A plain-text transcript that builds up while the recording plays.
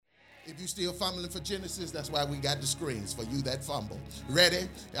If you're still fumbling for Genesis, that's why we got the screens for you that fumble. Ready?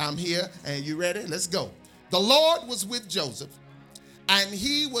 I'm here, and you ready? Let's go. The Lord was with Joseph, and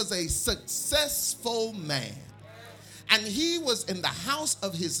he was a successful man. And he was in the house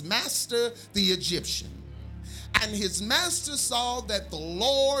of his master, the Egyptian. And his master saw that the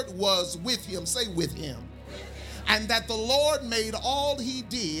Lord was with him. Say, with him. And that the Lord made all he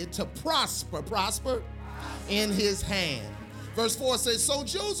did to prosper in his hand. Verse 4 says, so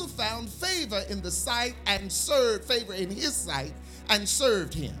Joseph found favor in his sight and served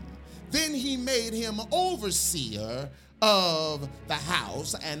him. Then he made him overseer of the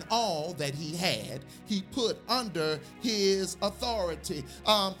house, and all that he had he put under his authority.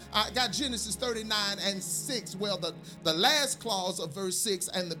 I got Genesis 39:6. Well, the last clause of verse 6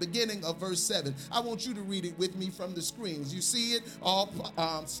 and the beginning of verse 7. I want you to read it with me from the screens. You see it? All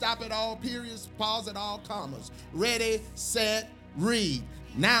stop at all periods, pause at all commas. Ready, set, read.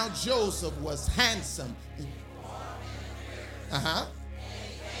 Now Joseph was handsome.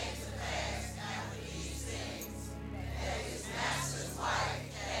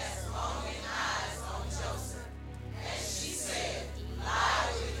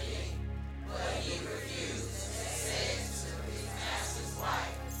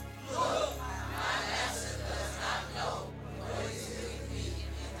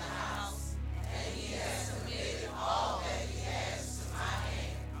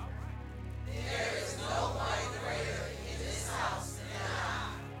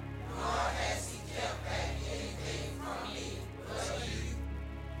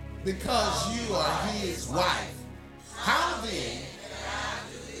 Because you are his wife. How then can I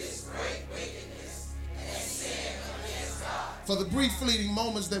do this great wickedness and sin against God? For the brief fleeting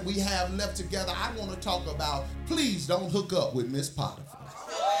moments that we have left together, I want to talk about, please don't hook up with Miss Potiphar.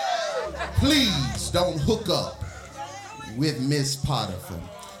 Please don't hook up with Miss Potiphar.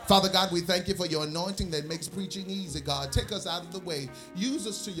 Father God, we thank you for your anointing that makes preaching easy, God. Take us out of the way. Use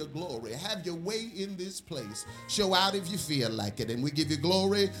us to your glory. Have your way in this place. Show out if you feel like it. And we give you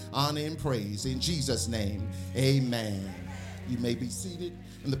glory, honor, and praise. In Jesus' name, amen. You may be seated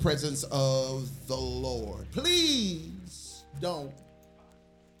in the presence of the Lord. Please don't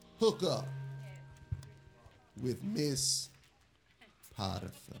hook up with Miss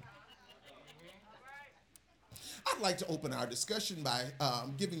Potiphar. I'd like to open our discussion by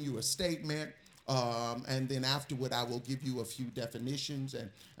giving you a statement, and then afterward I will give you a few definitions,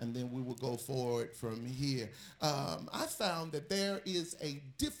 and then we will go forward from here. I found that there is a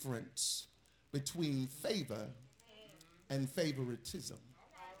difference between favor and favoritism.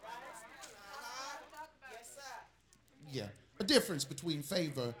 Yeah, a difference between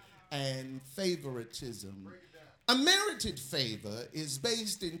favor and favoritism. Unmerited favor is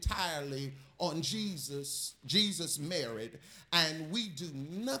based entirely on Jesus. Jesus married, and we do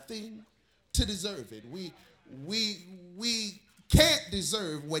nothing to deserve it. We can't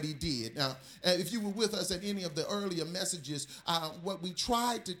deserve what he did. Now, if you were with us at any of the earlier messages, what we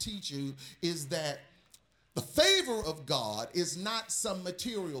tried to teach you is that the favor of God is not some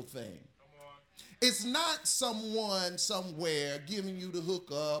material thing. It's not someone somewhere giving you the hook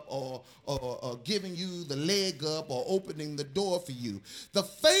up or giving you the leg up or opening the door for you. The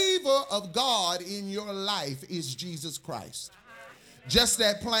favor of God in your life is Jesus Christ. Just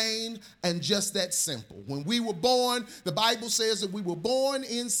that plain and just that simple. When we were born, the Bible says that we were born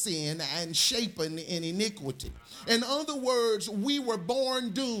in sin and shapen in iniquity. In other words, we were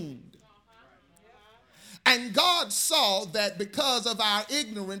born doomed. And God saw that because of our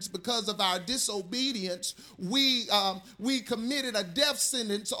ignorance, because of our disobedience, we committed a death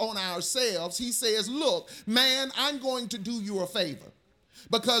sentence on ourselves. He says, look, man, I'm going to do you a favor.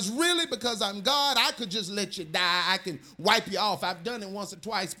 Because I'm God, I could just let you die. I can wipe you off. I've done it once or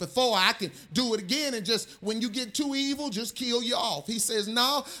twice before. I can do it again, and just when you get too evil, just kill you off. He says,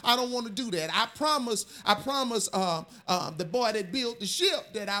 no, I don't want to do that. I promise the boy that built the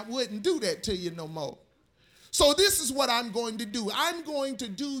ship that I wouldn't do that to you no more. So this is what I'm going to do. I'm going to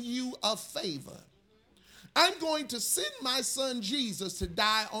do you a favor. I'm going to send my son Jesus to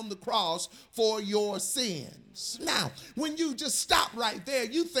die on the cross for your sins. Now, when you just stop right there,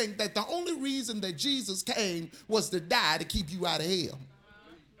 you think that the only reason that Jesus came was to die to keep you out of hell.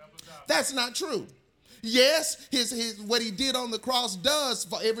 That's not true. Yes, what he did on the cross does,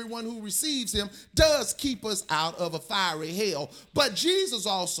 for everyone who receives him, does keep us out of a fiery hell. But Jesus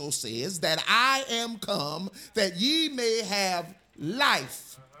also says that I am come that ye may have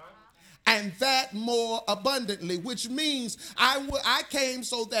life, and that more abundantly, which means I came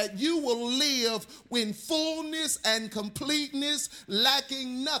so that you will live in fullness and completeness,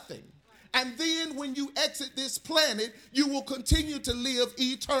 lacking nothing. And then when you exit this planet, you will continue to live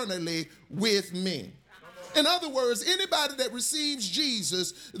eternally with me. In other words, anybody that receives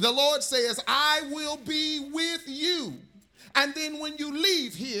Jesus, the Lord says, I will be with you. And then when you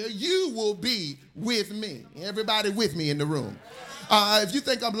leave here, you will be with me. Everybody with me in the room. If you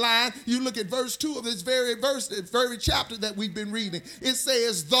think I'm lying, you look at verse 2 of this very chapter that we've been reading. It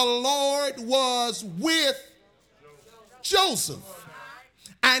says, the Lord was with Joseph,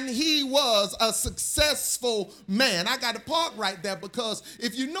 and he was a successful man. I got to park right there, because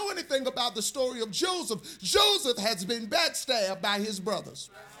if you know anything about the story of Joseph, Joseph has been backstabbed by his brothers.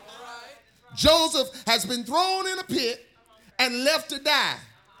 Joseph has been thrown in a pit and left to die.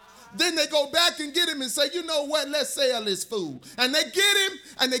 Then they go back and get him and say, you know what, let's sell this fool. And they get him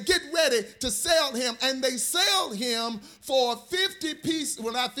and they get ready to sell him. And they sell him for 50 pieces,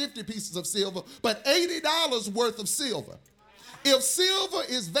 well, not 50 pieces of silver, but $80 worth of silver. If silver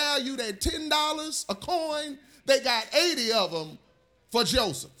is valued at $10 a coin, they got 80 of them for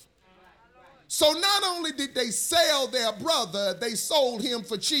Joseph. So not only did they sell their brother, they sold him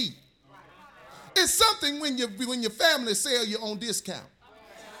for cheap. It's something when your family sell you on discount.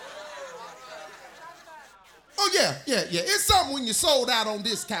 Oh, yeah. It's something when you sold out on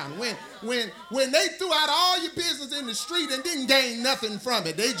discount. When they threw out all your business in the street and didn't gain nothing from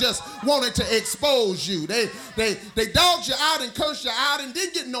it. They just wanted to expose you. They dogged you out and cursed you out and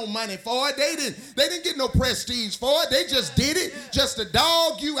didn't get no money for it. They didn't get no prestige for it. They just did it just to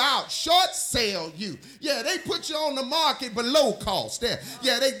dog you out, short sell you. Yeah, they put you on the market below cost.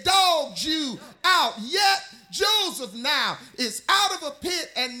 Yeah, they dogged you out. Yet Joseph now is out of a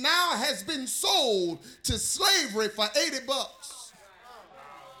pit and now has been sold to slavery for $80.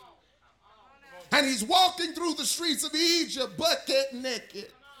 And he's walking through the streets of Egypt bucket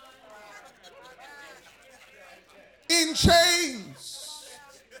naked, in chains.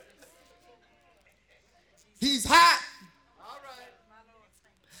 He's hot.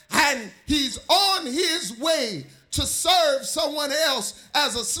 And he's on his way to serve someone else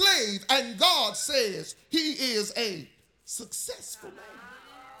as a slave. And God says he is a successful man.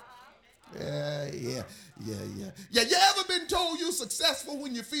 Yeah. You ever been told you're successful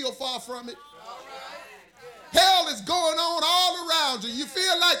when you feel far from it? Hell is going on all around you. You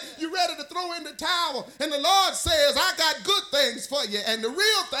feel like you're ready to throw in the towel. And the Lord says, I got good things for you. And the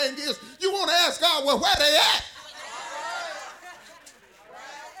real thing is, you want to ask God, well, where they at?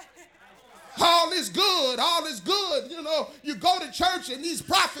 All is good. All is good. You know, you go to church and these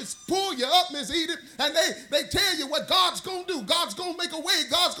prophets pull you up, Miss Edith, and they tell you what God's going to do. God's going to make a way.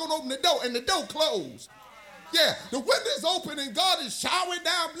 God's going to open the door, and the door closed. Yeah, the window's open and God is showering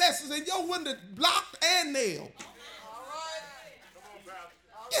down blessings, and your window blocked and nailed.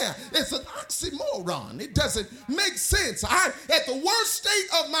 Yeah, it's an oxymoron. It doesn't make sense. I'm at the worst state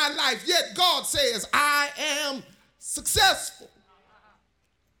of my life, yet God says I am successful.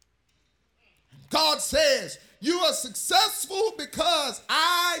 God says you are successful because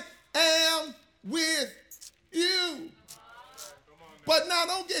I am with you. But now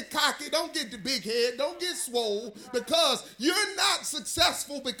don't get cocky, don't get the big head, don't get swole, because you're not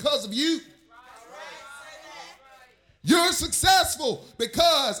successful because of you. You're successful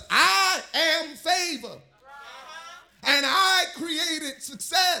because I am favor. And I created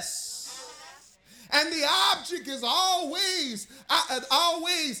success. And the object is always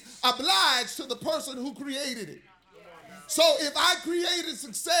obliged to the person who created it. So if I created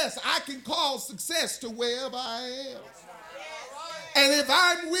success, I can call success to wherever I am. And if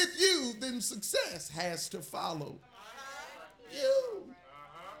I'm with you, then success has to follow you.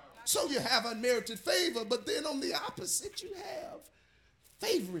 So you have unmerited favor, but then on the opposite, you have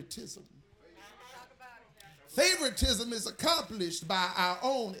favoritism. Favoritism is accomplished by our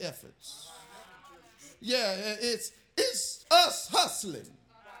own efforts. Yeah, it's us hustling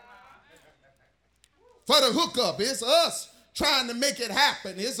for the hookup. It's us trying to make it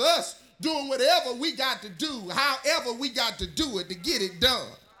happen. It's us doing whatever we got to do, however we got to do it to get it done.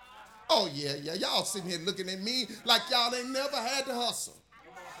 Oh, yeah. Y'all sitting here looking at me like y'all ain't never had to hustle.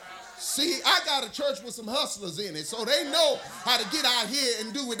 See, I got a church with some hustlers in it, so they know how to get out here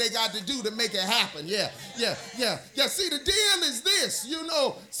and do what they got to do to make it happen. Yeah. See, the deal is this, you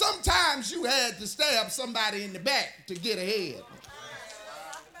know, sometimes you had to stab somebody in the back to get ahead.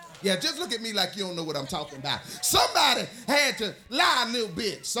 Yeah, just look at me like you don't know what I'm talking about. Somebody had to lie a little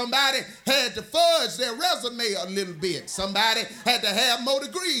bit. Somebody had to fudge their resume a little bit. Somebody had to have more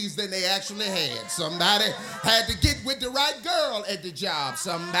degrees than they actually had. Somebody had to get with the right girl at the job.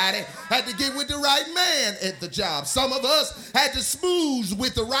 Somebody had to get with the right man at the job. Some of us had to smooze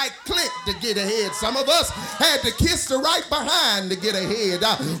with the right click to get ahead. Some of us had to kiss the right behind to get ahead.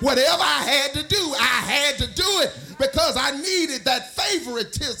 Whatever I had to do, I had to do it because I needed that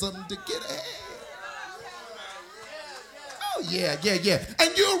favoritism to get ahead. Oh, yeah.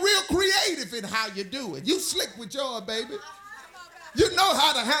 And you're real creative in how you do it. You slick with joy, baby. You know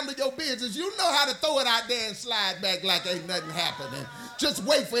how to handle your business. You know how to throw it out there and slide back like ain't nothing happening. Just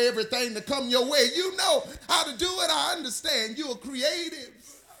wait for everything to come your way. You know how to do it. I understand. You're creative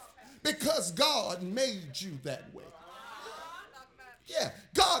because God made you that way. Yeah,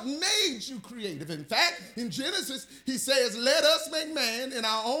 God made you creative. In fact, in Genesis, he says, let us make man in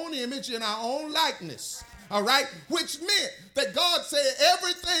our own image, in our own likeness. All right? Which meant that God said,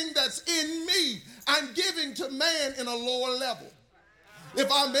 everything that's in me, I'm giving to man in a lower level. If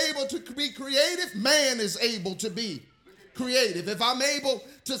I'm able to be creative, man is able to be creative. If I'm able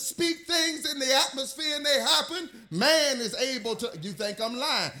to speak things in the atmosphere and they happen, man is able to. You think I'm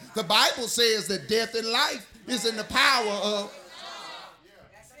lying? The Bible says that death and life is in the power of.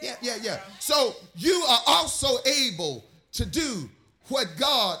 Yeah. So you are also able to do what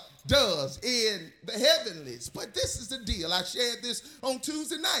God does in the heavenlies. But this is the deal. I shared this on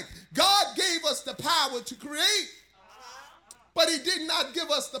Tuesday night. God gave us the power to create, but he did not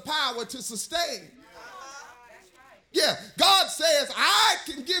give us the power to sustain. Yeah, God says, I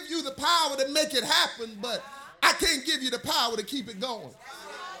can give you the power to make it happen, but I can't give you the power to keep it going.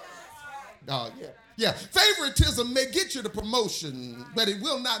 Oh, yeah. Favoritism may get you the promotion, but it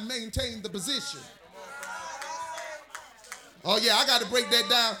will not maintain the position. Oh, yeah, I got to break that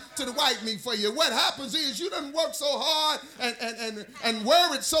down to the white meat for you. What happens is you done work so hard and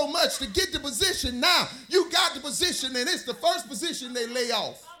worried so much to get the position. Now, you got the position, and it's the first position they lay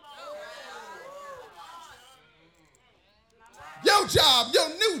off. Your job, your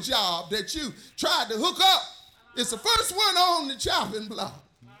new job that you tried to hook up, it's the first one on the chopping block.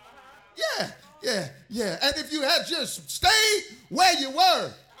 Yeah. And if you had just stayed where you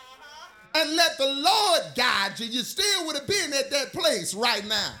were and let the Lord guide you, you still would have been at that place right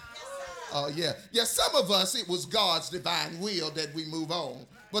now. Oh, yeah. Yeah, some of us, it was God's divine will that we move on.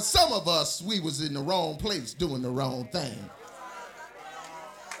 But some of us, we was in the wrong place doing the wrong thing.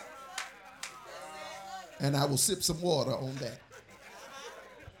 And I will sip some water on that.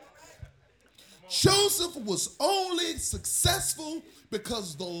 Joseph was only successful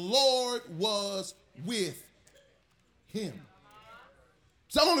because the Lord was with him.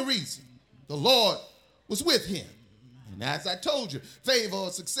 It's the only reason. The Lord was with him. And as I told you, favor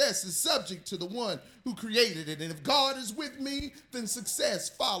or success is subject to the one who created it. And if God is with me, then success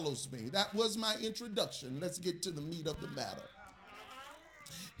follows me. That was my introduction. Let's get to the meat of the matter.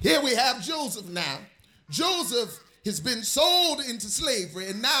 Here we have Joseph now. Joseph has been sold into slavery,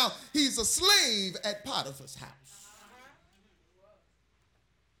 and now he's a slave at Potiphar's house.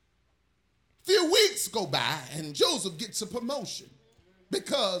 A few weeks go by, and Joseph gets a promotion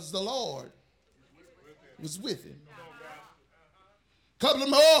because the Lord was with him. A couple of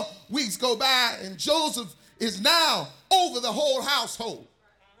more weeks go by, and Joseph is now over the whole household.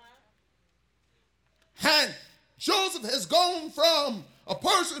 And Joseph has gone from a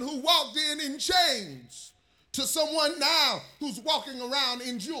person who walked in chains to someone now who's walking around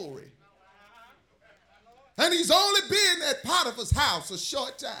in jewelry. And he's only been at Potiphar's house a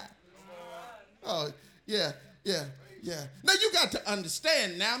short time. Oh, yeah. Now you got to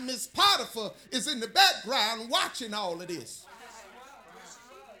understand now, Miss Potiphar is in the background watching all of this.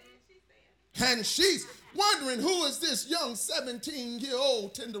 And she's wondering, who is this young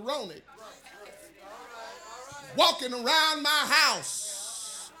 17-year-old tenderoni walking around my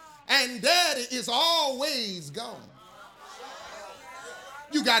house? And daddy is always gone.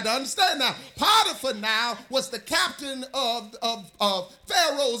 You got to understand now. Potiphar now was the captain of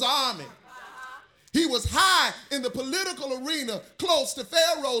Pharaoh's army. He was high in the political arena, close to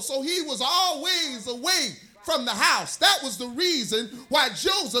Pharaoh, so he was always away from the house. That was the reason why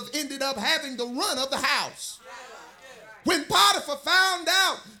Joseph ended up having the run of the house. When Potiphar found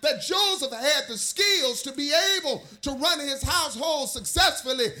out that Joseph had the skills to be able to run his household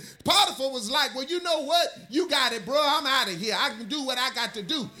successfully, Potiphar was like, well, you know what? You got it, bro. I'm out of here. I can do what I got to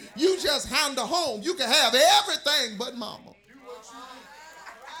do. You just handle home. You can have everything but mama.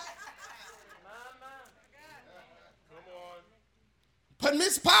 But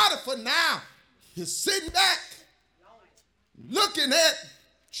Miss Potiphar now is sitting back looking at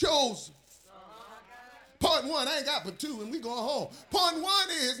Joseph. Point one, I ain't got but two, and we going home. Point one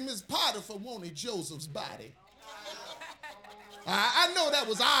is Miss Potiphar wanted Joseph's body. I know that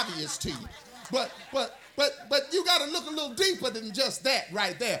was obvious to you, but you got to look a little deeper than just that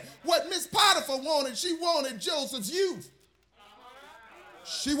right there. What Miss Potiphar wanted, she wanted Joseph's youth.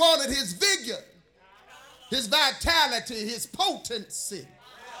 She wanted his vigor, his vitality, his potency.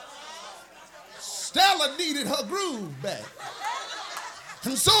 Stella needed her groove back.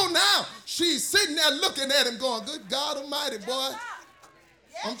 And so now she's sitting there looking at him going, good God Almighty, boy.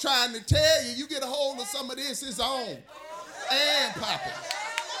 I'm trying to tell you, you get a hold of some of this, it's on. And popping.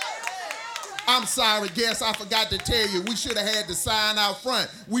 I'm sorry, guess I forgot to tell you, we should have had the sign out front.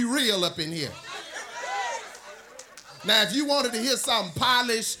 We real up in here. Now, if you wanted to hear something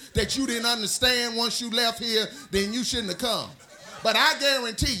polished that you didn't understand once you left here, then you shouldn't have come. But I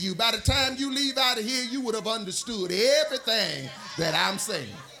guarantee you, by the time you leave out of here, you would have understood everything that I'm saying.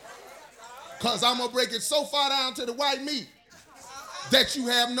 Because I'm going to break it so far down to the white meat that you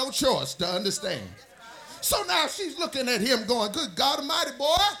have no choice to understand. So now she's looking at him going, good God Almighty,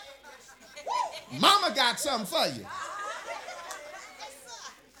 boy, Mama got something for you.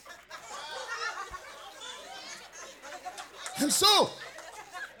 And so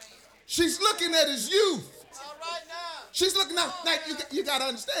she's looking at his youth. She's looking now you got to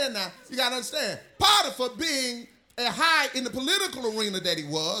understand now. You got to understand. Potiphar, being a high in the political arena that he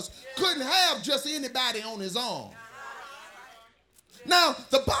was, couldn't have just anybody on his arm. Now,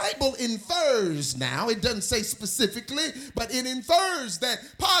 the Bible infers now, it doesn't say specifically, but it infers that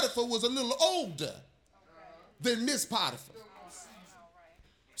Potiphar was a little older than Miss Potiphar.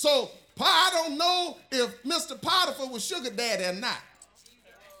 So, I don't know if Mr. Potiphar was sugar daddy or not.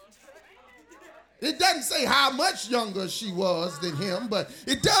 It doesn't say how much younger she was than him, but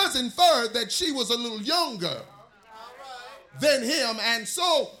it does infer that she was a little younger than him. And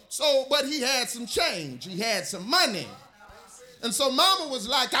but he had some change. He had some money. And so Mama was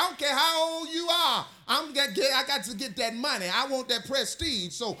like, I don't care how old you are. I got to get that money. I want that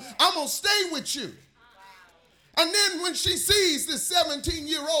prestige. So I'm going to stay with you. And then when she sees this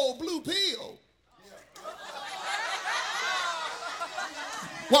 17-year-old blue pill,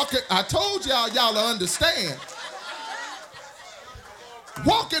 I told y'all will understand.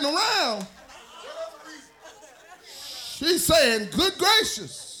 Walking around, she's saying, good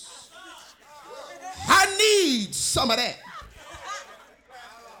gracious, I need some of that.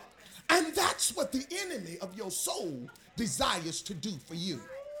 And that's what the enemy of your soul desires to do for you.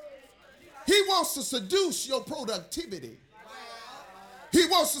 He wants to seduce your productivity. He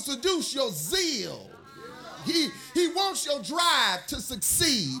wants to seduce your zeal. He wants your drive to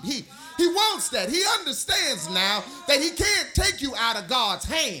succeed. He wants that. He understands now that he can't take you out of God's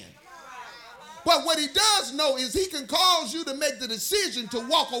hand. But what he does know is he can cause you to make the decision to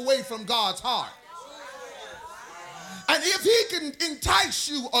walk away from God's heart. And if he can entice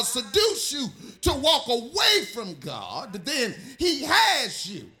you or seduce you to walk away from God, then he has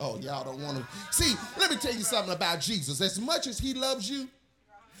you. Oh, y'all don't want to. See, let me tell you something about Jesus. As much as he loves you,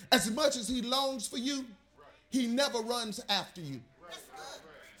 as much as he longs for you, he never runs after you.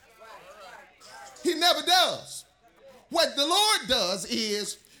 He never does. What the Lord does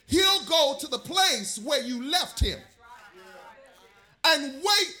is he'll go to the place where you left him and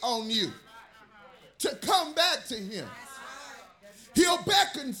wait on you to come back to him. He'll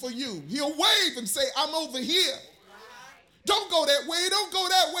beckon for you. He'll wave and say, I'm over here. Don't go that way. Don't go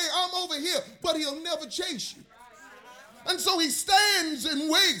that way. I'm over here. But he'll never chase you. And so he stands and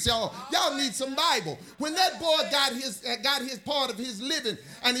waits. Y'all need some Bible. When that boy got his part of his living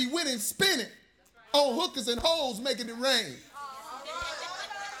and he went and spent it on hookers and holes making it rain.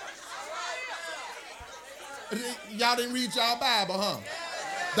 Y'all didn't read y'all Bible, huh?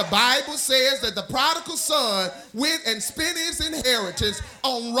 The Bible says that the prodigal son went and spent his inheritance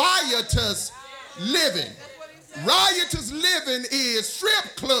on riotous living. Riotous living is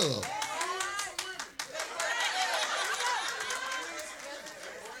strip club.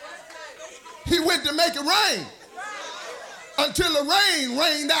 He went to make it rain until the rain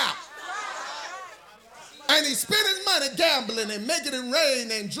rained out. And he spent his money gambling and making it rain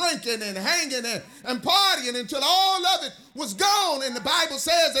and drinking and hanging and partying until all of it was gone. And the Bible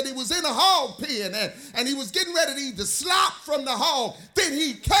says that he was in a hog pen and he was getting ready to eat the slop from the hog. Then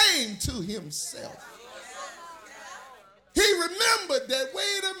he came to himself. He remembered that,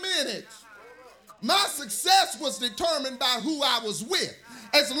 wait a minute, my success was determined by who I was with.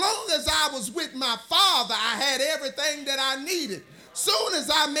 As long as I was with my father, I had everything that I needed. Soon as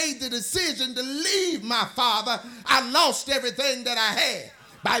I made the decision to leave my father, I lost everything that I had.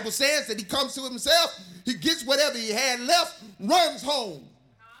 Bible says that he comes to himself, he gets whatever he had left, runs home.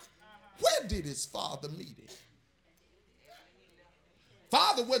 Where did his father meet him?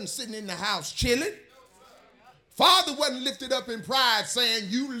 Father wasn't sitting in the house chilling. Father wasn't lifted up in pride saying,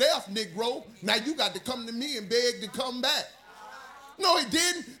 you left, Negro. Now you got to come to me and beg to come back. No, he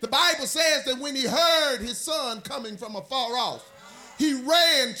didn't. The Bible says that when he heard his son coming from afar off, he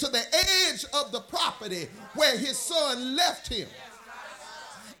ran to the edge of the property where his son left him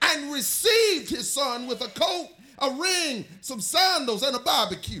and received his son with a coat, a ring, some sandals, and a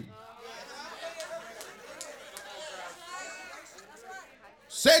barbecue.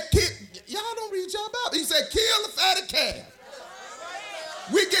 Said, y'all don't read your Bible. He said, kill the fatted calf.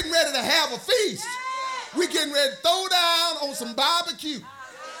 We're getting ready to have a feast. We're getting ready to throw down on some barbecue.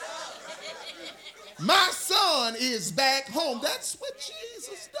 My son is back home. That's what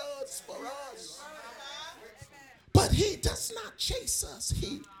Jesus does for us. But he does not chase us.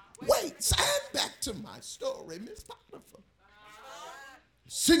 He waits. And back to my story, Miss Potiphar.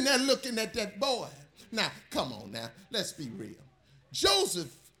 Sitting there looking at that boy. Now, come on now. Let's be real.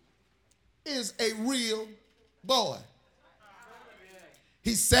 Joseph is a real boy.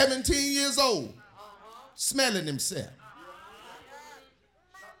 He's 17 years old, smelling himself.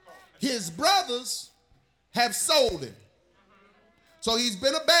 His brothers have sold him. So he's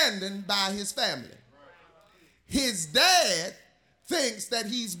been abandoned by his family. His dad thinks that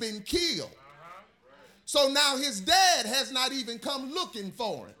he's been killed. So now his dad has not even come looking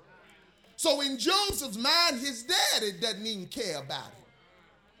for him. So in Joseph's mind, his daddy doesn't even care about him.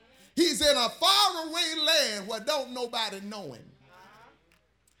 He's in a faraway land where don't nobody know him.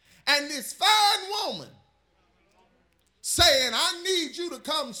 And this fine woman saying, I need you to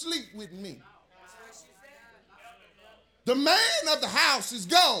come sleep with me. The man of the house is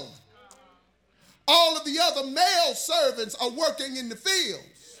gone. All of the other male servants are working in the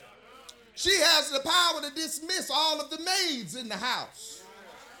fields. She has the power to dismiss all of the maids in the house.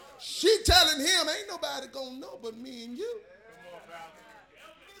 She telling him, ain't nobody gonna know but me and you.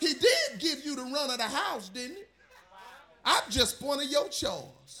 He did give you the run of the house, didn't he? I'm just one of your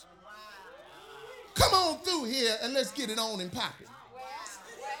chores. Come on through here and let's get it on and popping.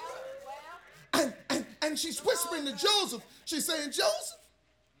 And she's whispering to Joseph. She's saying, Joseph,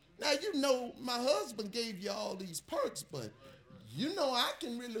 now you know my husband gave you all these perks, but you know I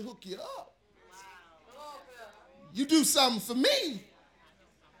can really hook you up. You do something for me,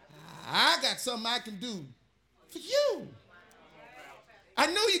 I got something I can do for you. I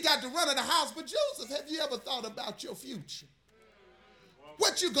know you got the run of the house, but Joseph, have you ever thought about your future?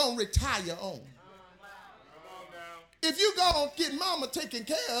 What you gonna retire on? If you gonna get mama taken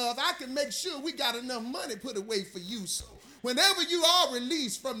care of, I can make sure we got enough money put away for you. So whenever you are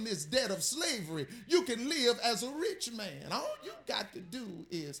released from this debt of slavery, you can live as a rich man. All you got to do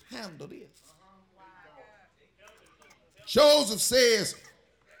is handle this. Joseph says,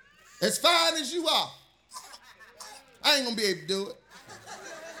 as fine as you are, I ain't gonna be able to do it.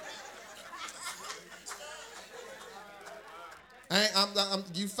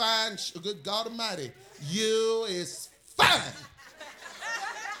 You fine, good God Almighty, you is fine.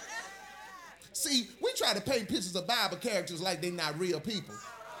 See, we try to paint pictures of Bible characters like they're not real people.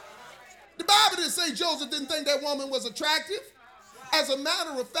 The Bible didn't say Joseph didn't think that woman was attractive. As a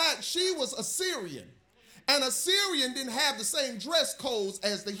matter of fact, she was Assyrian. And Assyrian didn't have the same dress codes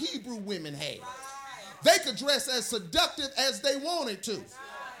as the Hebrew women had. They could dress as seductive as they wanted to.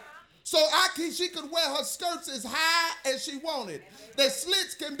 So she could wear her skirts as high as she wanted. The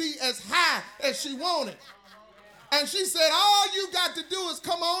slits can be as high as she wanted. And she said, all you got to do is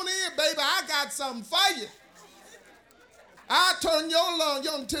come on in, baby. I got something for you. I'll turn your long,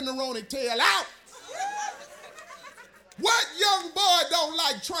 young tenderoni tail out. What young boy don't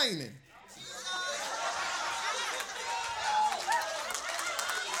like training?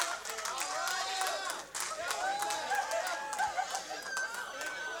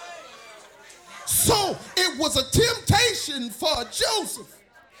 So it was a temptation for Joseph.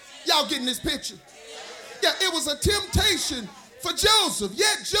 Y'all getting this picture? Yeah, it was a temptation for Joseph.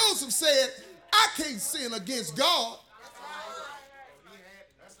 Yet Joseph said, I can't sin against God.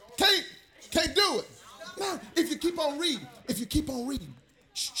 Can't do it. Now, if you keep on reading, if you keep on reading,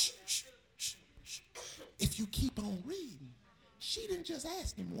 if you keep on reading, she didn't just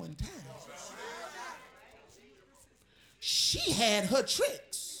ask him one time. She had her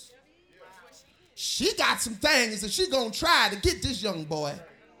tricks. She got some things that she gonna try to get this young boy.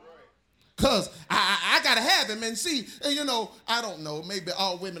 Because I got to have him. And see, you know, I don't know, maybe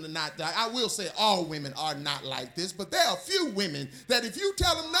all women are not, I will say all women are not like this, but there are a few women that if you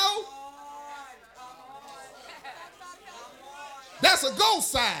tell them no, that's a go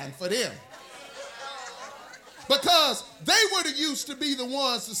sign for them. Because they would have used to be the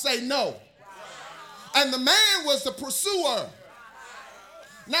ones to say no. And the man was the pursuer.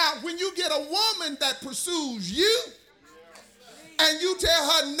 Now, when you get a woman that pursues you, and you tell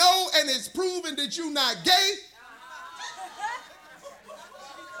her no, and it's proven that you're not gay,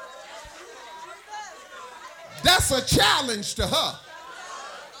 that's a challenge to her.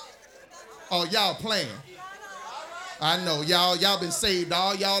 Oh, y'all playing. I know, y'all been saved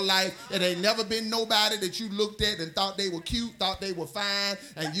all y'all life. It ain't never been nobody that you looked at and thought they were cute, thought they were fine,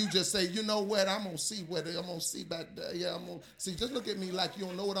 and you just say, you know what, I'm going to see back there. Yeah, I'm going to see. Just look at me like you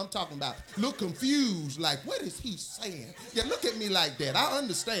don't know what I'm talking about. Look confused, like, what is he saying? Yeah, look at me like that. I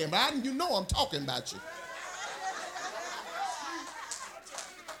understand, but you know I'm talking about you.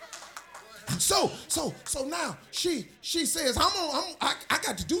 So now she says, I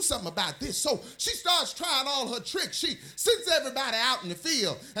got to do something about this. So she starts trying all her tricks. She sends everybody out in the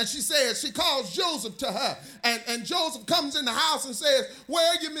field, and she calls Joseph to her. And Joseph comes in the house and says, where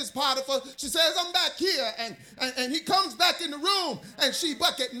are you, Miss Potiphar? She says, I'm back here. And he comes back in the room, and she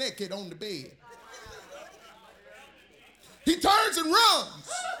bucket naked on the bed. He turns and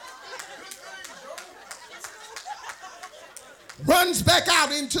runs back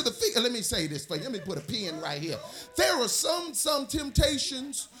out into the field. Let me say this for you. Let me put a pin right here. There are some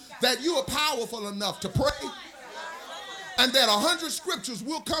temptations that you are powerful enough to pray, and that 100 scriptures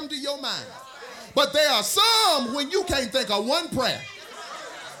will come to your mind. But there are some when you can't think of one prayer,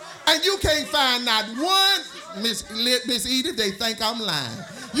 and you can't find not one, Miss Edith, they think I'm lying.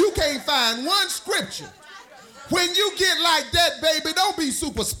 You can't find one scripture. When you get like that, baby, don't be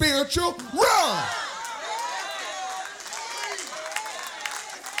super spiritual. Run.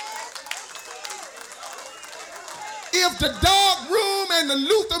 If the dark room and the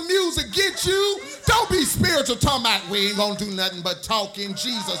Luther music get you, don't be spiritual talking about we ain't gonna do nothing but talk in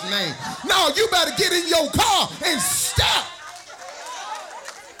Jesus' name. No, you better get in your car and stop.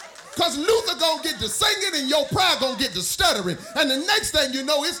 Because Luther gonna get to singing and your prayer gonna get to stuttering. And the next thing you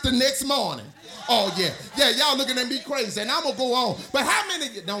know, it's the next morning. Oh yeah, y'all looking at me crazy, and I'm gonna go on. But how many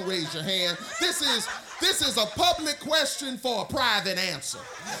of you, don't raise your hand. This is a public question for a private answer.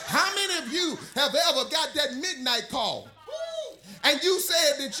 How many of you have ever got that midnight call and you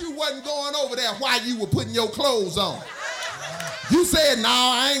said that you wasn't going over there while you were putting your clothes on? You said, no,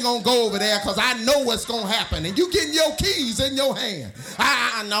 I ain't gonna go over there because I know what's gonna happen. And you getting your keys in your hand.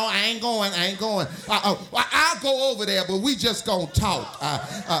 No, I ain't going. I'll go over there, but we just gonna talk.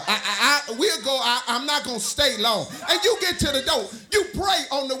 We'll go, I'm not gonna stay long. And you get to the door. You pray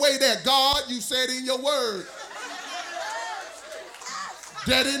on the way there. God, you said in your word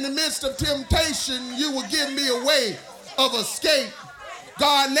that in the midst of temptation, you will give me a way of escape.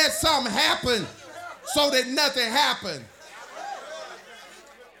 God, let something happen so that nothing happened.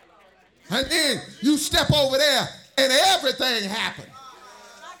 And then you step over there and everything happened.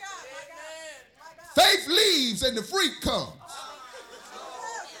 Faith leaves and the freak comes.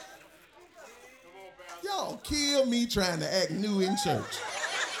 Y'all kill me trying to act new in church.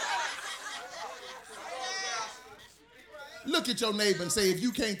 Look at your neighbor and say, if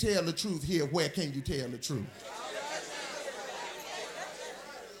you can't tell the truth here, where can you tell the truth?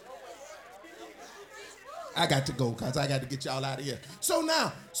 I got to go because I got to get y'all out of here. So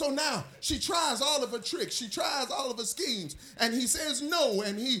now, she tries all of her tricks. She tries all of her schemes. And he says no,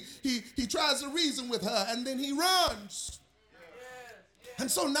 and he tries to reason with her, and then he runs. And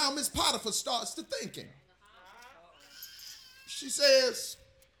so now Miss Potiphar starts to thinking. She says,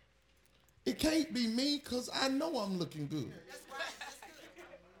 it can't be me because I know I'm looking good.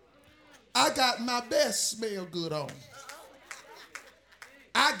 I got my best smell good on.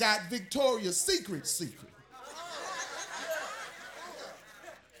 I got Victoria's Secret.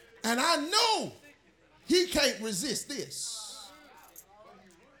 And I know he can't resist this.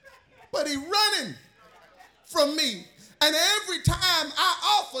 But he running from me. And every time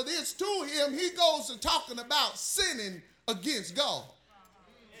I offer this to him, he goes to talking about sinning against God.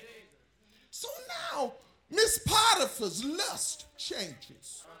 So now, Miss Potiphar's lust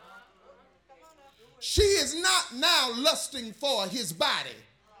changes. She is not now lusting for his body.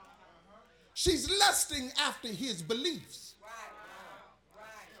 She's lusting after his beliefs.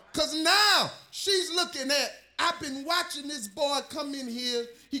 Because now she's looking at, I've been watching this boy come in here.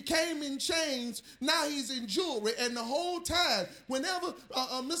 He came in chains. Now he's in jewelry. And the whole time, whenever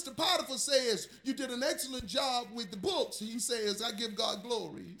Mr. Potiphar says, you did an excellent job with the books, he says, I give God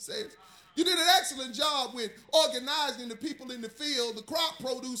glory. He says, You did an excellent job with organizing the people in the field. The crop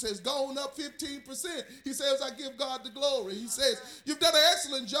produce has gone up 15%. He says, I give God the glory. He says, you've done an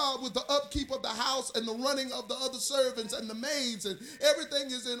excellent job with the upkeep of the house and the running of the other servants and the maids, and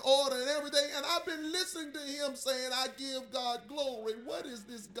everything is in order and everything. And I've been listening to him saying, I give God glory. What is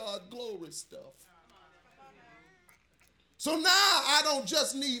this God glory stuff? So now I don't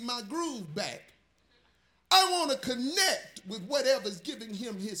just need my groove back. I want to connect with whatever's giving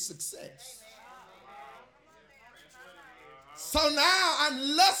him his success. So now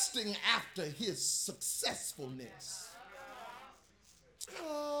I'm lusting after his successfulness.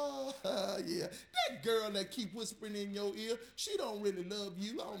 Oh, yeah. That girl that keep whispering in your ear, she don't really love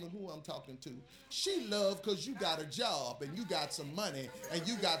you. I don't know who I'm talking to. She love because you got a job and you got some money and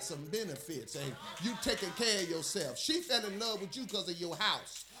you got some benefits and you taking care of yourself. She fell in love with you because of your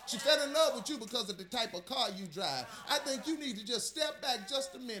house. She fell in love with you because of the type of car you drive. I think you need to just step back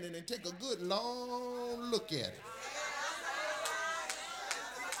just a minute and take a good long look at it.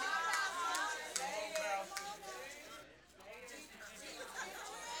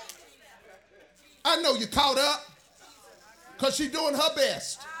 I know you caught up because she's doing her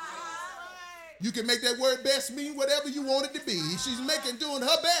best. You can make that word best mean whatever you want it to be. She's doing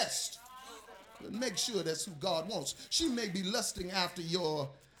her best. But make sure that's who God wants. She may be lusting after your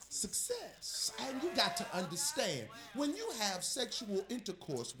success. And you got to understand, when you have sexual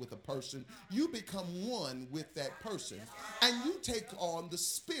intercourse with a person, you become one with that person. And you take on the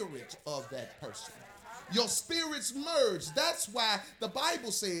spirit of that person. Your spirits merge. That's why the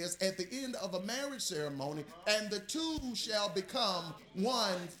Bible says at the end of a marriage ceremony, and the two shall become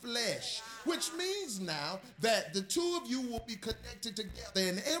one flesh. Which means now that the two of you will be connected together,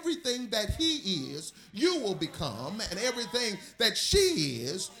 and everything that he is, you will become, and everything that she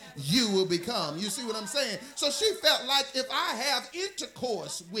is, you will become. You see what I'm saying? So she felt like if I have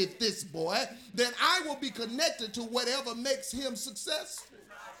intercourse with this boy, then I will be connected to whatever makes him successful.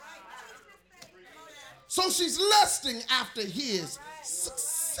 So she's lusting after his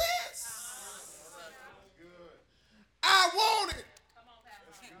success. I want it.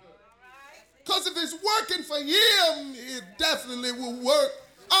 Because if it's working for him, it definitely will work.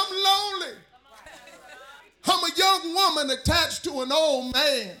 I'm lonely. I'm a young woman attached to an old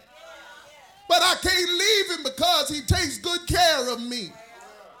man. But I can't leave him because he takes good care of me.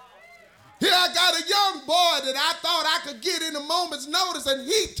 Here I got a young boy that I thought I could get in a moment's notice, and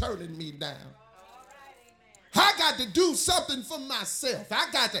he turning me down. I got to do something for myself.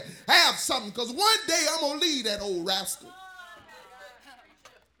 I got to have something, because one day I'm going to leave that old rascal.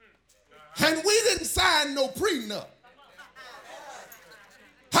 And we didn't sign no prenup.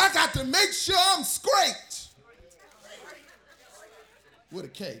 I got to make sure I'm scraped with a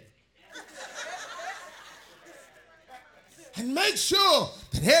K. And make sure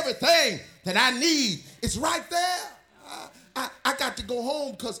that everything that I need is right there. I got to go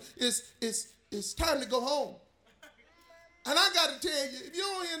home because it's time to go home. And I got to tell you, if you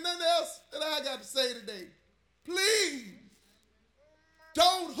don't hear nothing else that I got to say today, please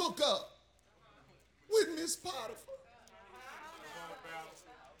don't hook up with Miss Potiphar.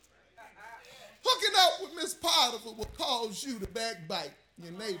 Hooking up with Miss Potiphar will cause you to backbite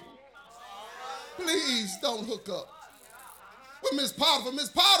your neighbor. Please don't hook up with Miss Potiphar. Miss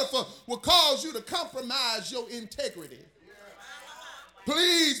Potiphar will cause you to compromise your integrity.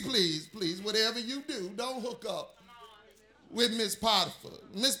 Please, please, please, whatever you do, don't hook up with Miss Potiphar.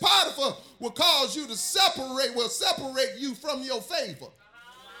 Miss Potiphar will cause you to separate you from your favor.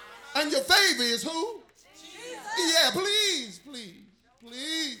 And your favor is who? Jesus. Yeah, please, please,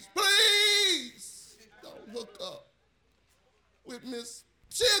 please, please don't hook up with Miss.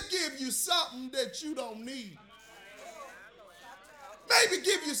 She'll give you something that you don't need. Maybe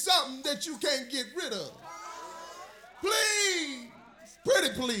give you something that you can't get rid of. Please.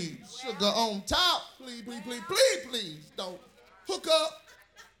 Pretty please, sugar on top, please, please, please, please, please, don't hook up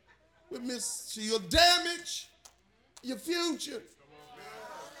with Miss, she'll damage your future.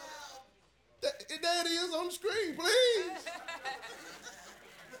 There it is on the screen, please.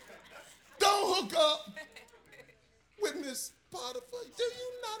 Don't hook up with Miss Potiphar. Do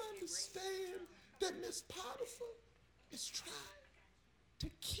you not understand that Miss Potiphar is trying to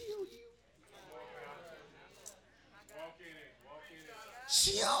kill you?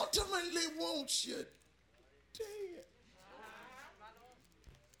 She ultimately wants you dead.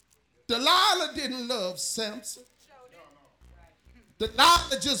 Delilah didn't love Samson.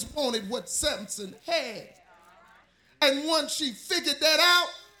 Delilah just wanted what Samson had. And once she figured that out,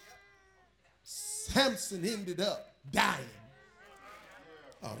 Samson ended up dying.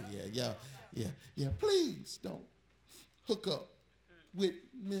 Oh, yeah. Please don't hook up with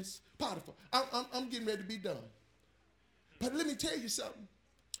Miss Potiphar. I'm getting ready to be done. But let me tell you something.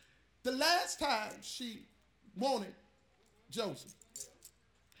 The last time she wanted Joseph,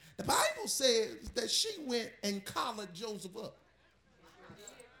 the Bible says that she went and collared Joseph up.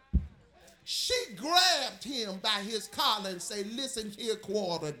 She grabbed him by his collar and said, listen here,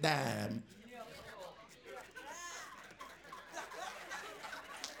 quarter dime.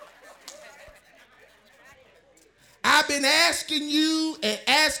 I've been asking you and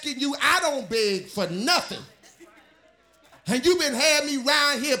asking you. I don't beg for nothing. And you've been having me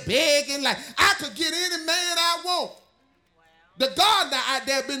around here begging like I could get any man I want. The gardener out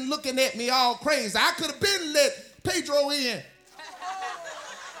there been looking at me all crazy. I could have been let Pedro in.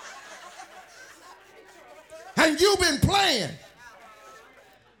 And you've been playing.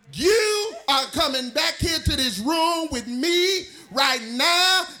 You are coming back here to this room with me right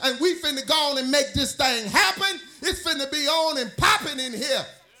now, and we finna go on and make this thing happen. It's finna be on and popping in here.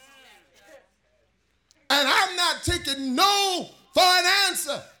 And I'm not taking no for an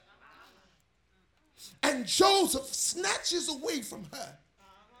answer. And Joseph snatches away from her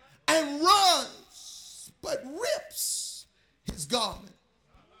and runs, but rips his garment.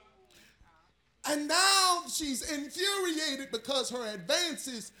 And now she's infuriated because her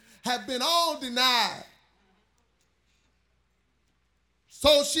advances have been all denied.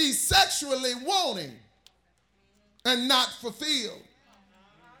 So she's sexually wanting and not fulfilled.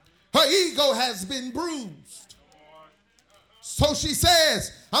 Her ego has been bruised. So she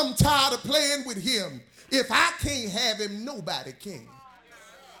says, I'm tired of playing with him. If I can't have him, nobody can.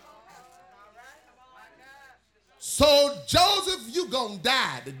 So Joseph, you gonna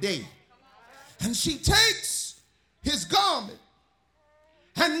die today. And she takes his garment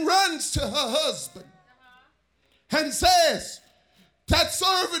and runs to her husband and says, that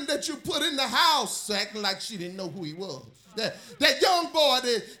servant that you put in the house, acting like she didn't know who he was. That young boy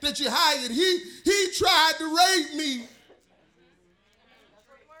that you hired, he tried to rape me.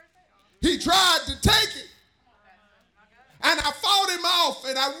 He tried to take it. And I fought him off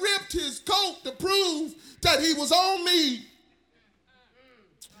and I ripped his coat to prove that he was on me.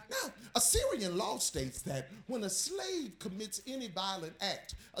 Now, Assyrian law states that when a slave commits any violent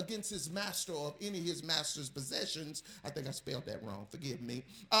act against his master or any of his master's possessions, I think I spelled that wrong, forgive me,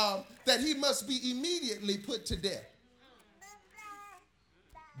 that he must be immediately put to death.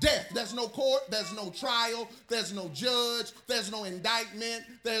 Death. There's no court, there's no trial, there's no judge, there's no indictment,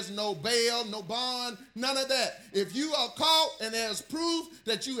 there's no bail, no bond, none of that. If you are caught and there's proof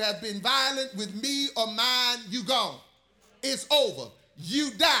that you have been violent with me or mine, you gone. It's over.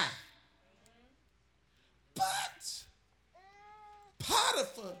 You die. But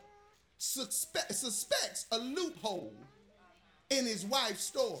Potiphar suspects a loophole in his wife's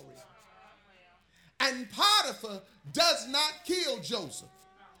story. And Potiphar does not kill Joseph.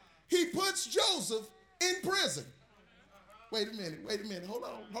 He puts Joseph in prison. Wait a minute, hold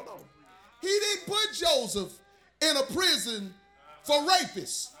on. He didn't put Joseph in a prison for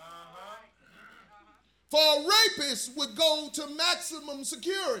rapists. For a rapist would go to maximum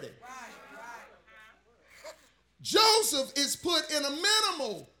security. Joseph is put in a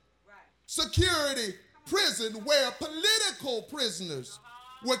minimal security prison where political prisoners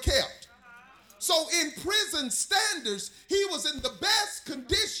were kept. So in prison standards, he was in the best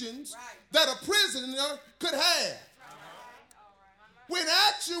conditions that a prisoner could have. When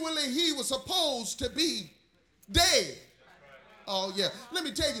actually he was supposed to be dead. Oh yeah, let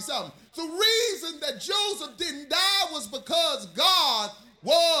me tell you something. The reason that Joseph didn't die was because God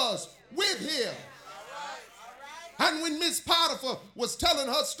was with him. And when Miss Potiphar was telling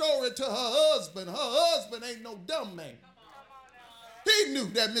her story to her husband ain't no dumb man. He knew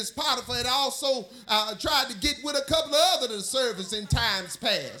that Miss Potiphar had also tried to get with a couple of other servants in times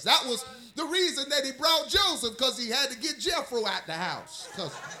past. That was the reason that he brought Joseph, because he had to get Jethro out the house.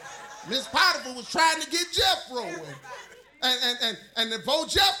 Because Miss Potiphar was trying to get Jethro. And for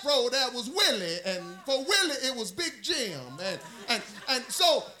Jethro, that was Willie. And for Willie, it was Big Jim. And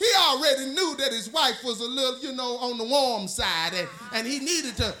so he already knew that his wife was a little, on the warm side. And he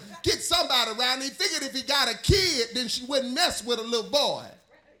needed to get somebody around. He figured if he got a kid, then she wouldn't mess with a little boy.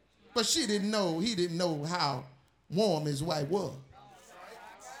 But he didn't know how warm his wife was.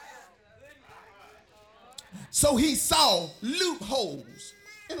 So he saw loopholes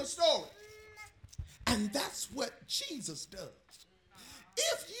in a story. And that's what Jesus does.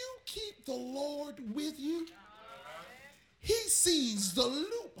 If you keep the Lord with you, he sees the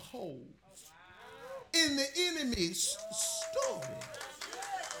loopholes in the enemy's story.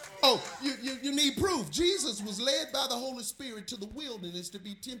 Oh, you need proof. Jesus was led by the Holy Spirit to the wilderness to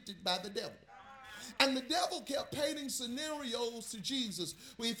be tempted by the devil. And the devil kept painting scenarios to Jesus.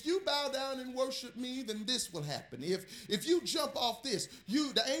 Well, if you bow down and worship me, then this will happen. If you jump off this,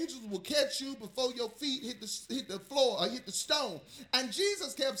 the angels will catch you before your feet hit the floor or hit the stone. And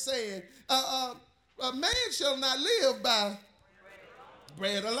Jesus kept saying, a man shall not live by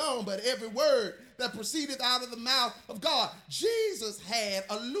bread alone, but every word that proceedeth out of the mouth of God. Jesus had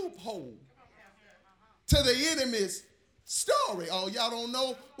a loophole to the enemy's story. Oh, y'all don't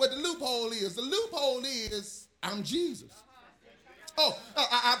know what the loophole is. The loophole is, I'm Jesus. Oh,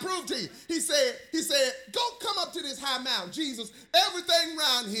 I proved to you. He said, go come up to this high mountain. Jesus, everything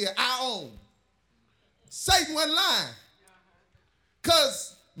around here I own. Satan wasn't lying.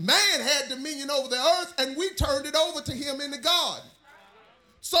 Because man had dominion over the earth, and we turned it over to him in the garden.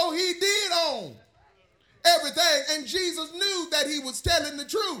 So he did own everything, and Jesus knew that he was telling the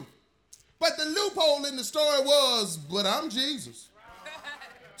truth. But the loophole in the story was, but I'm Jesus.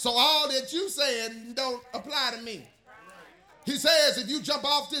 So all that you saying don't apply to me. He says, if you jump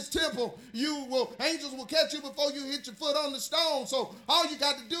off this temple, angels will catch you before you hit your foot on the stone. So all you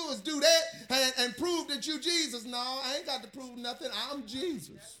got to do is do that and prove that you Jesus. No, I ain't got to prove nothing. I'm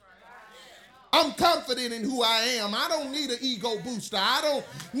Jesus. I'm confident in who I am. I don't need an ego booster. I don't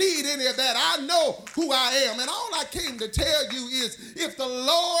need any of that. I know who I am. And all I came to tell you is, if the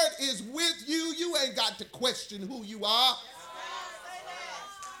Lord is with you, you ain't got to question who you are.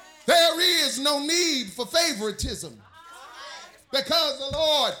 There is no need for favoritism, because the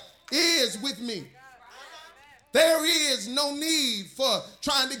Lord is with me. There is no need for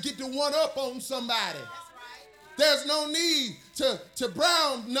trying to get the one up on somebody. There's no need to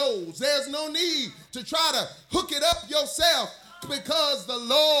brown nose. There's no need to try to hook it up yourself, because the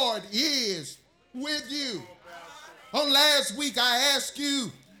Lord is with you. On last week, I asked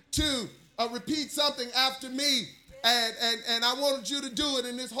you to repeat something after me, and I wanted you to do it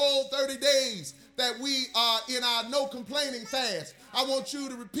in this whole 30 days that we are in our no complaining fast. I want you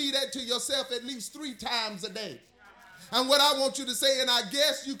to repeat that to yourself at least 3 times a day. And what I want you to say, and I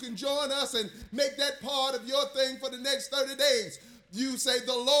guess you can join us and make that part of your thing for the next 30 days. You say,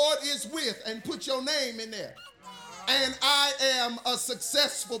 the Lord is with, and put your name in there. And I am a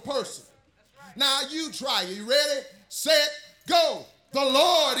successful person. Now you try. You ready? Set, go. The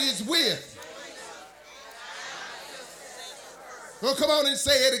Lord is with. Well, come on and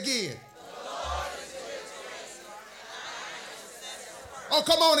say it again. Oh,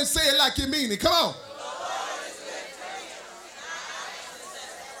 come on and say it like you mean it. Come on.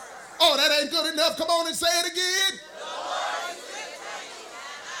 Oh, that ain't good enough. Come on and say it again.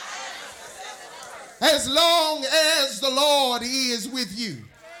 As long as the Lord is with you,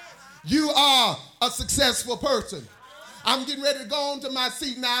 you are a successful person. I'm getting ready to go on to my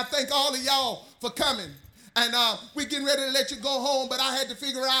seat now. I thank all of y'all for coming. And we're getting ready to let you go home, but I had to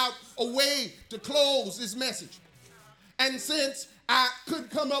figure out a way to close this message. And since I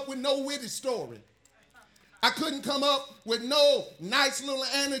couldn't come up with no witty story, I couldn't come up with no nice little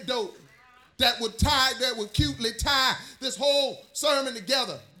anecdote that would cutely tie this whole sermon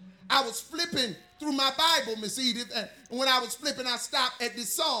together, I was flipping through my Bible, Miss Edith, and when I was flipping, I stopped at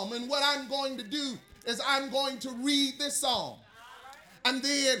this psalm. And what I'm going to do is I'm going to read this psalm, and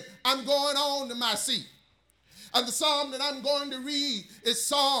then I'm going on to my seat. And the psalm that I'm going to read is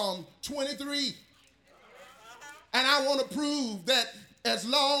Psalm 23. And I want to prove that as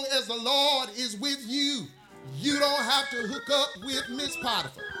long as the Lord is with you, you don't have to hook up with Miss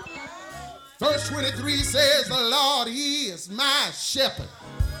Potiphar. Verse 23 says, the Lord is my shepherd.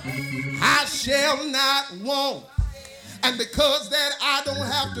 I shall not want. And because that I don't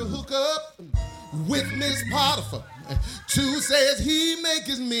have to hook up with Miss Potiphar. 2 says, he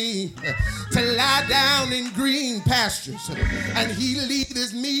maketh me to lie down in green pastures, and he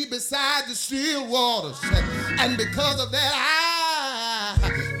leadeth me beside the still waters. And because of that, I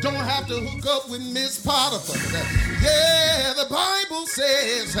don't have to hook up with Miss Potiphar. Yeah, the Bible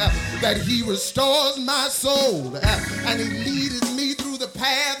says that he restores my soul, and he leadeth me through the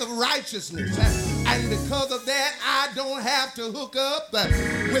path of righteousness. And because of that, I don't have to hook up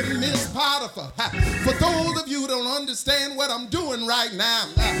with Miss Potiphar. For those of you who don't understand what I'm doing right now,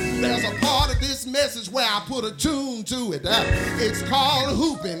 there's a part of this message where I put a tune to it. It's called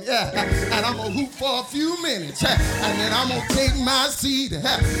hooping. And I'm going to hoop for a few minutes. And then I'm going to take my seat.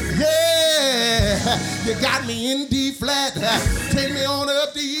 Yeah, you got me in D flat. Take me on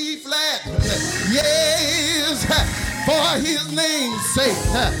up to E flat. Yes, for his name's sake.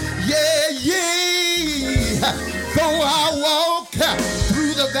 Yeah. Though I walk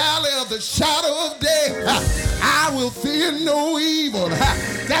through the the valley of the shadow of death, I will fear no evil.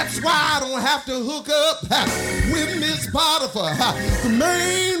 That's why I don't have to hook up with Miss Potiphar. The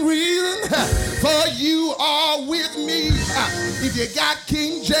main reason for you are with me. If you got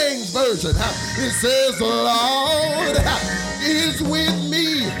King James Version, it says the Lord is with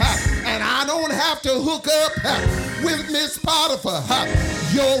me. And I don't have to hook up with Miss Potiphar.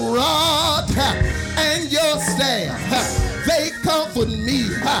 Your rod and your staff, they comfort me.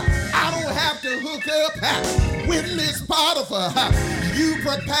 I don't have to hook up with Miss Potiphar. You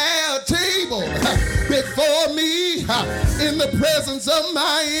prepare a table before me in the presence of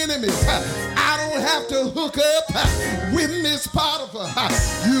my enemies. I don't have to hook up with Miss Potiphar.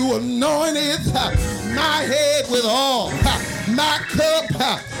 You anointed my head with oil. My cup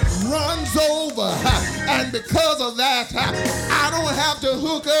runs over, and because of that, I don't have to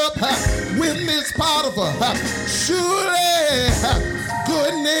hook up with Miss Potiphar. Surely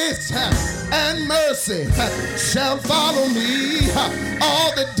goodness and mercy shall follow me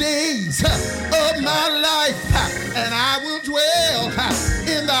all the days of my life, and I will dwell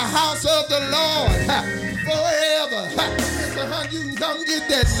in the house of the Lord forever. Mr. Hunt, you can come get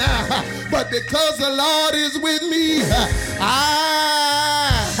that now. But because the Lord is with me, I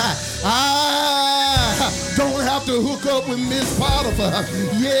don't have to hook up with Miss Potiphar.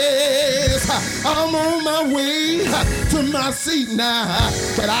 Yes, I'm on my way to my seat now.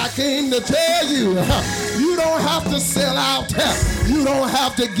 But I came to tell you, you don't have to sell out. You don't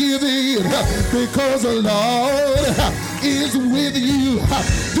have to give in, because the Lord is with you.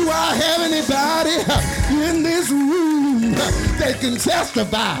 Do I have anybody in this room that can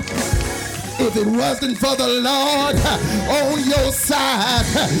testify? If it wasn't for the Lord on your side,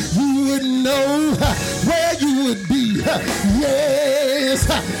 you wouldn't know where you would be. Yes,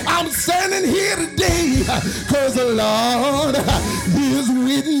 I'm standing here today because the Lord is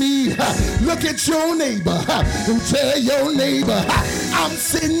with me. Look at your neighbor and tell your neighbor, I'm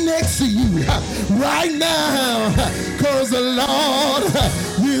sitting next to you right now because the Lord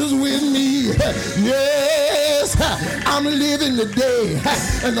is with me. Yes, I'm living today,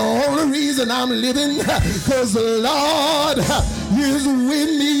 and the only reason I'm living because the Lord is with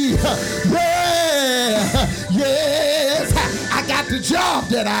me. Yeah, yes, I got the job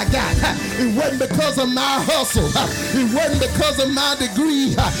that I got. It wasn't because of my hustle. It wasn't because of my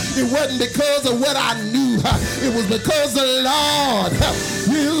degree. It wasn't because of what I knew. It was because the Lord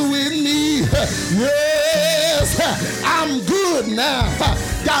is with me. Yes, I'm good now.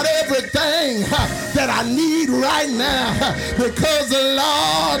 Got everything that I need right now because the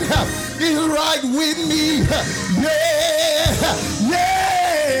Lord is right with me. Yeah,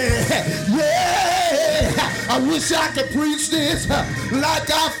 yeah, yeah. I wish I could preach this like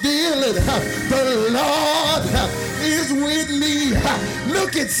I feel it. The Lord is with me.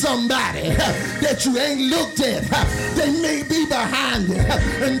 Look at somebody that you ain't looked at. They may be behind you,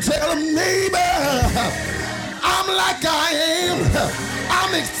 and tell them, neighbor, I'm like I am.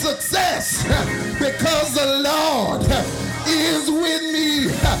 I'm a success because the Lord is with me.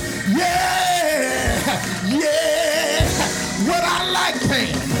 Yeah, yeah. What I like,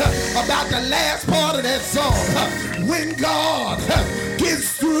 man, about the last part of that song, when God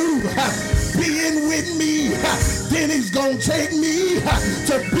gets through being with me, then he's gonna take me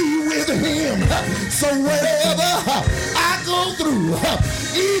to be with him. So whatever I go through,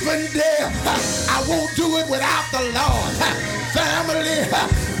 even death, I won't do it without the Lord. Family,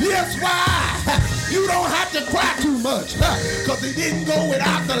 here's why you don't have to cry too much, because he didn't go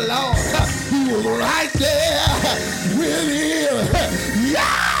without the Lord. He was right there with him. Yeah,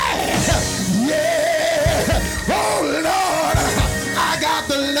 yeah. Oh Lord, I got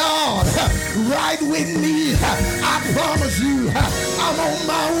the Lord right with me. I promise you, I'm on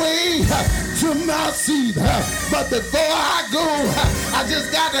my way to my seat. But before I go, I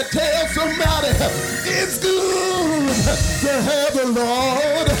just got to tell somebody, it's good to have the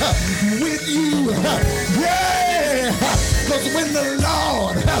Lord with you. Yeah, because when the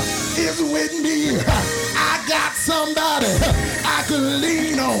Lord is with me, I got somebody I can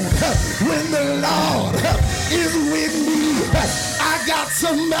lean on. When the Lord is with me, I got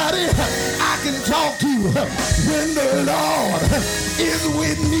somebody I can talk to. When the Lord is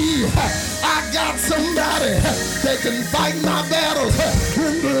with me, I got somebody that can fight my battles.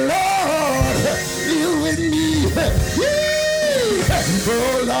 When the Lord is with me,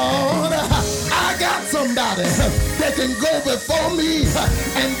 oh Lord, I got somebody that can go before me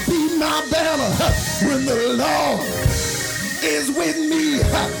and be my banner. When the Lord is with me,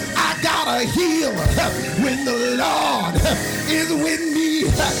 I got a healer. When the Lord is with me,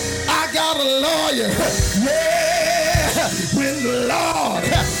 I got a lawyer. Yeah, when the Lord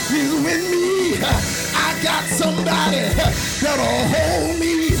is with me, I got somebody that'll hold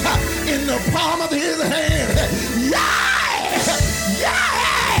me in the palm of his hand. Yeah!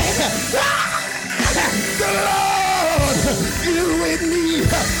 The Lord is with me.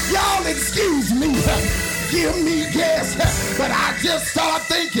 Y'all excuse me. Give me gas, but I just start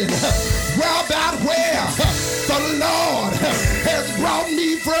thinking, well, about where the Lord has brought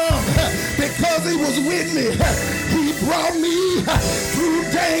me from, because he was with me. He brought me through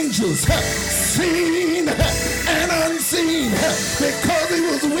dangers, seen and unseen. Because he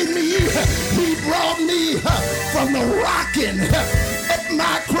was with me, he brought me from the rocking of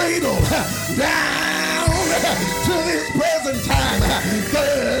my cradle down to this present time.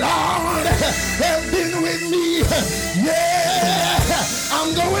 The Lord has been with me. Yeah,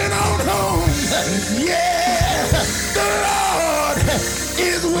 I'm going on home. Yeah, the Lord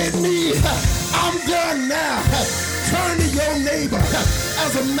is with me. I'm done now. Turn to your neighbor.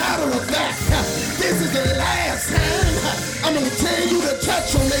 As a matter of fact, this is the last time I'm going to tell you to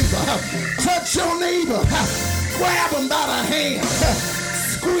touch your neighbor. Touch your neighbor. Grab them by the hand.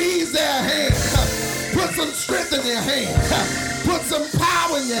 Squeeze their hand. Put some strength in their hand. Put some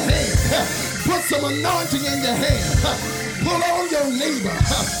power in your hand. Put some anointing in your hand. Pull on your neighbor.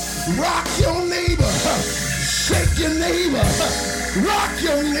 Rock your neighbor. Shake your neighbor. Rock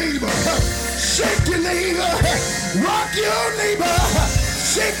your neighbor. Shake your neighbor. Rock your neighbor.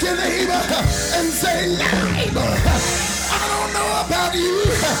 Shake your neighbor. And say, neighbor, I don't know about you,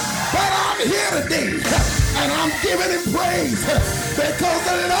 but I'm here today. And I'm giving him praise because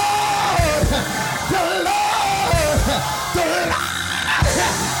the Lord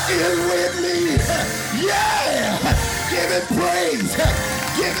is with me. Yeah, give him praise,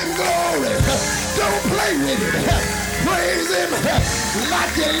 give him glory. Don't play with it. Praise him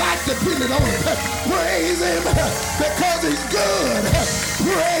like you like to pin it on him. Praise him because he's good.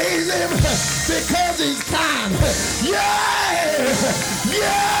 Praise him because he's kind. Yeah,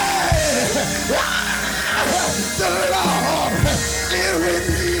 the Lord is with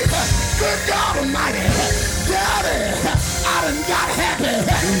me. Good God Almighty, Daddy, I done got happy.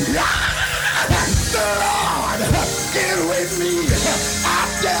 The Lord is with me. I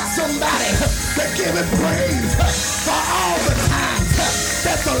dare somebody to give him praise for all the times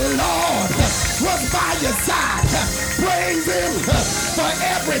that the Lord was by your side. Praise him for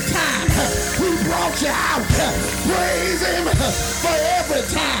every time he brought you out. Praise him for every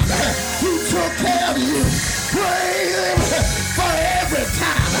time he took care of you. Praise him for every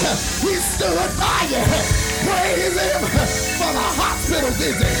time he stood by you. Praise him for the hospital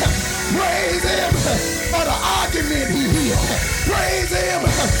visit. Praise him for the argument he healed. Praise him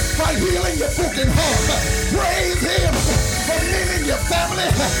for healing your broken heart. Praise him for mending your family.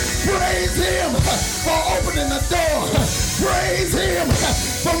 Praise him for opening the door. Praise him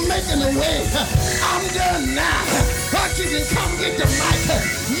for making a way. I'm done now. But you can come get the mic.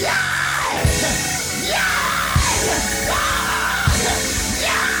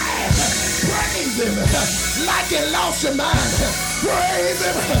 Praise him like you lost your mind. Praise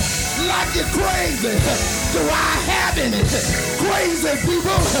him like you're crazy. Do I have any crazy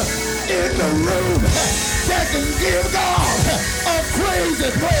people in the room that can give God a crazy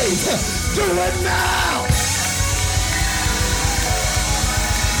praise? Do it now.